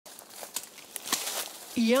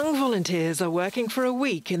Young volunteers are working for a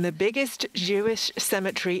week in the biggest Jewish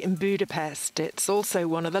cemetery in Budapest. It's also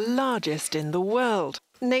one of the largest in the world.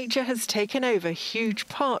 Nature has taken over huge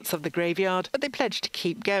parts of the graveyard, but they pledge to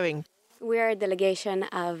keep going. We are a delegation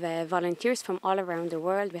of volunteers from all around the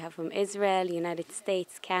world. We have from Israel, United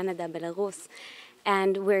States, Canada, Belarus,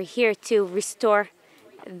 and we're here to restore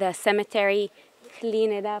the cemetery,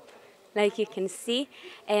 clean it up, like you can see,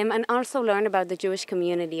 and also learn about the Jewish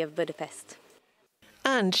community of Budapest.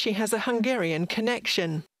 And she has a Hungarian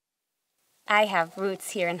connection. I have roots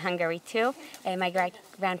here in Hungary too. My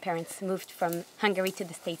grandparents moved from Hungary to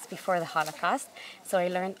the States before the Holocaust, so I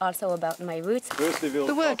learned also about my roots.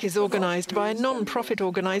 The work is organised by a non-profit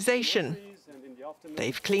organisation.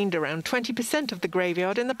 They've cleaned around 20% of the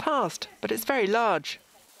graveyard in the past, but it's very large.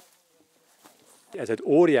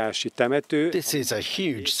 This is a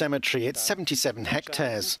huge cemetery. It's 77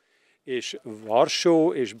 hectares.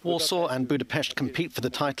 Warsaw and Budapest compete for the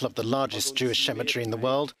title of the largest Jewish cemetery in the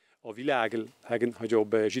world.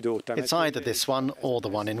 It's either this one or the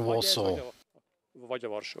one in Warsaw.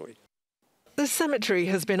 The cemetery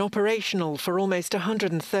has been operational for almost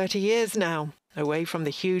 130 years now. Away from the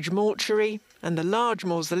huge mortuary and the large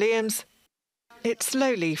mausoleums, it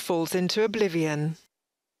slowly falls into oblivion.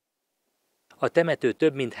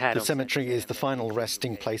 The cemetery is the final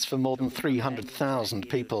resting place for more than 300,000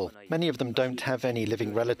 people. Many of them don't have any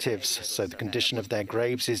living relatives, so the condition of their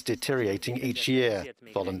graves is deteriorating each year.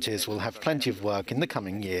 Volunteers will have plenty of work in the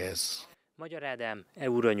coming years. Magyar Ádám,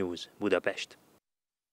 Euronews, Budapest.